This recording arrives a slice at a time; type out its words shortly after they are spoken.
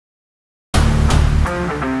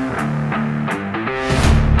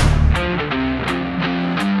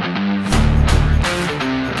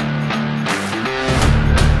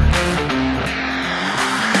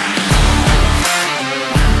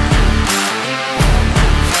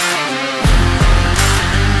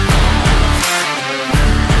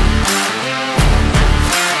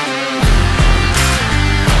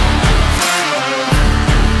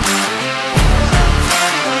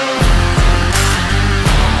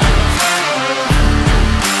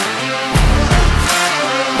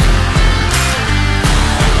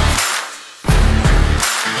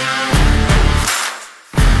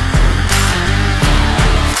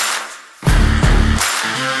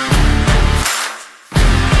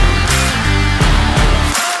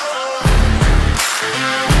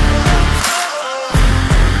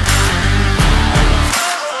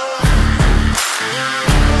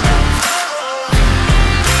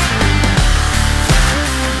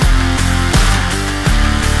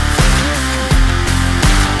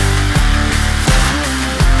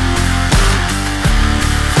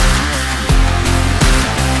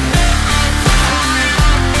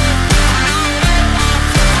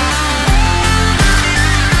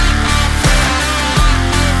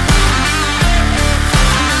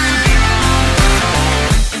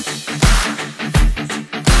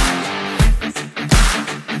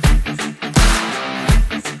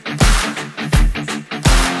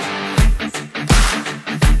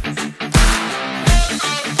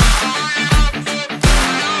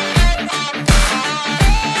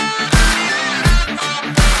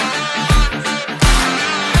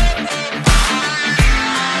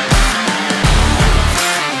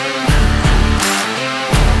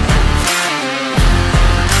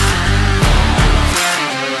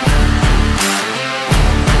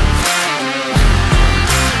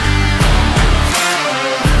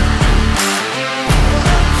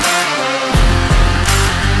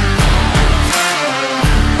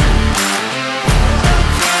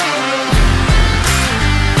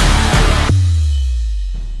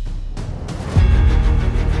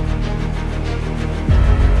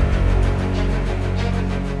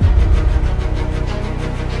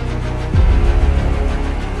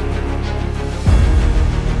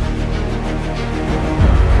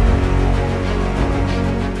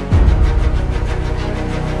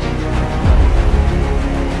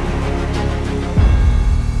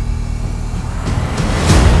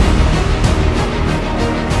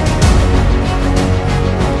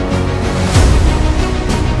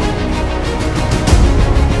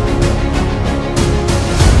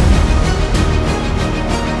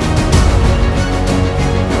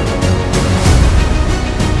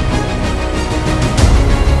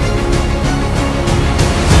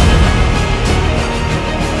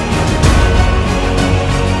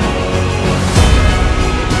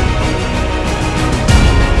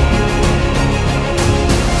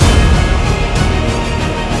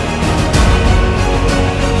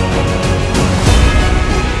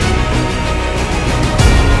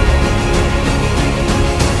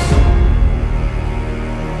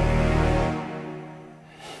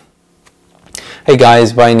Hey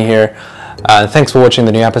guys, Brian here. Thanks for watching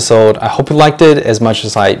the new episode. I hope you liked it as much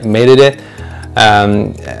as I made it.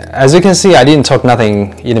 As you can see, I didn't talk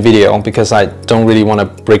nothing in the video because I don't really want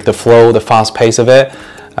to break the flow, the fast pace of it.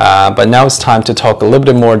 But now it's time to talk a little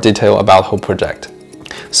bit more detail about the whole project.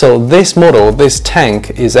 So this model, this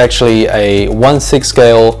tank, is actually a 1/6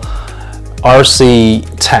 scale RC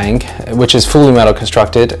tank, which is fully metal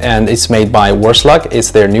constructed, and it's made by Worslug.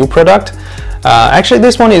 It's their new product. Actually,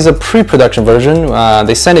 this one is a pre-production version.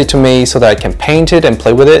 They sent it to me so that I can paint it and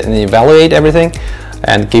play with it and evaluate everything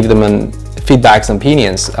and give them feedbacks and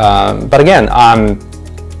opinions. But again, I'm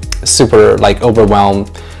super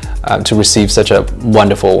overwhelmed to receive such a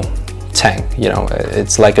wonderful tank. You know,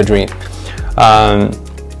 it's like a dream.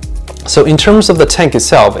 So in terms of the tank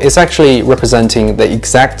itself, it's actually representing the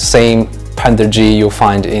exact same Panther G you'll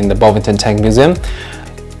find in the Bovington Tank Museum.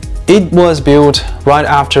 It was built right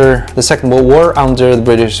after the Second World War under the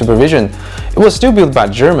British supervision. It was still built by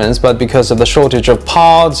Germans, but because of the shortage of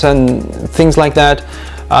parts and things like that,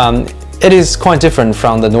 it is quite different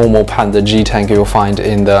from the normal Panther G tank you'll find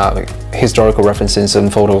in the historical references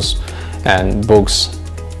and photos and books,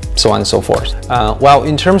 so on and so forth. Well,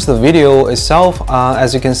 in terms of the video itself,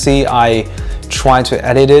 as you can see, I try to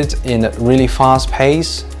edit it in a really fast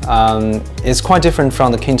pace. It's quite different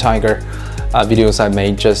from the King Tiger videos I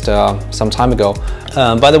made just some time ago.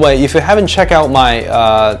 By the way, if you haven't checked out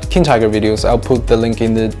my King Tiger videos, I'll put the link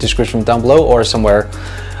in the description down below or somewhere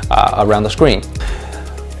around the screen.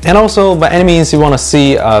 And also, by any means, you want to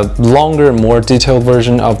see a longer, more detailed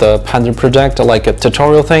version of the Panther project, like a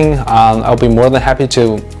tutorial thing, I'll be more than happy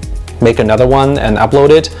to make another one and upload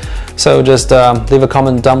it. So just leave a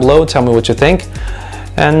comment down below, tell me what you think.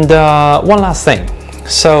 And one last thing.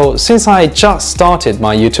 So since I just started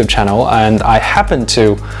my YouTube channel and I happen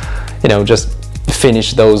to, just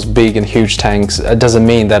finish those big and huge tanks, it doesn't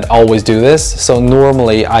mean that I always do this. So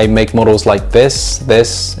normally I make models like this,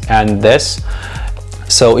 this, and this.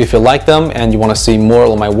 So if you like them and you want to see more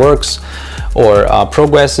of my works or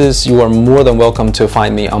progresses, you are more than welcome to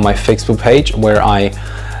find me on my Facebook page where I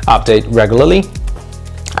update regularly.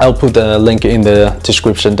 I'll put the link in the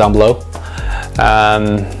description down below.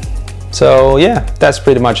 So yeah, that's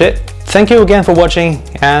pretty much it. Thank you again for watching,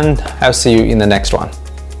 and I'll see you in the next one.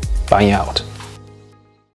 Bye out.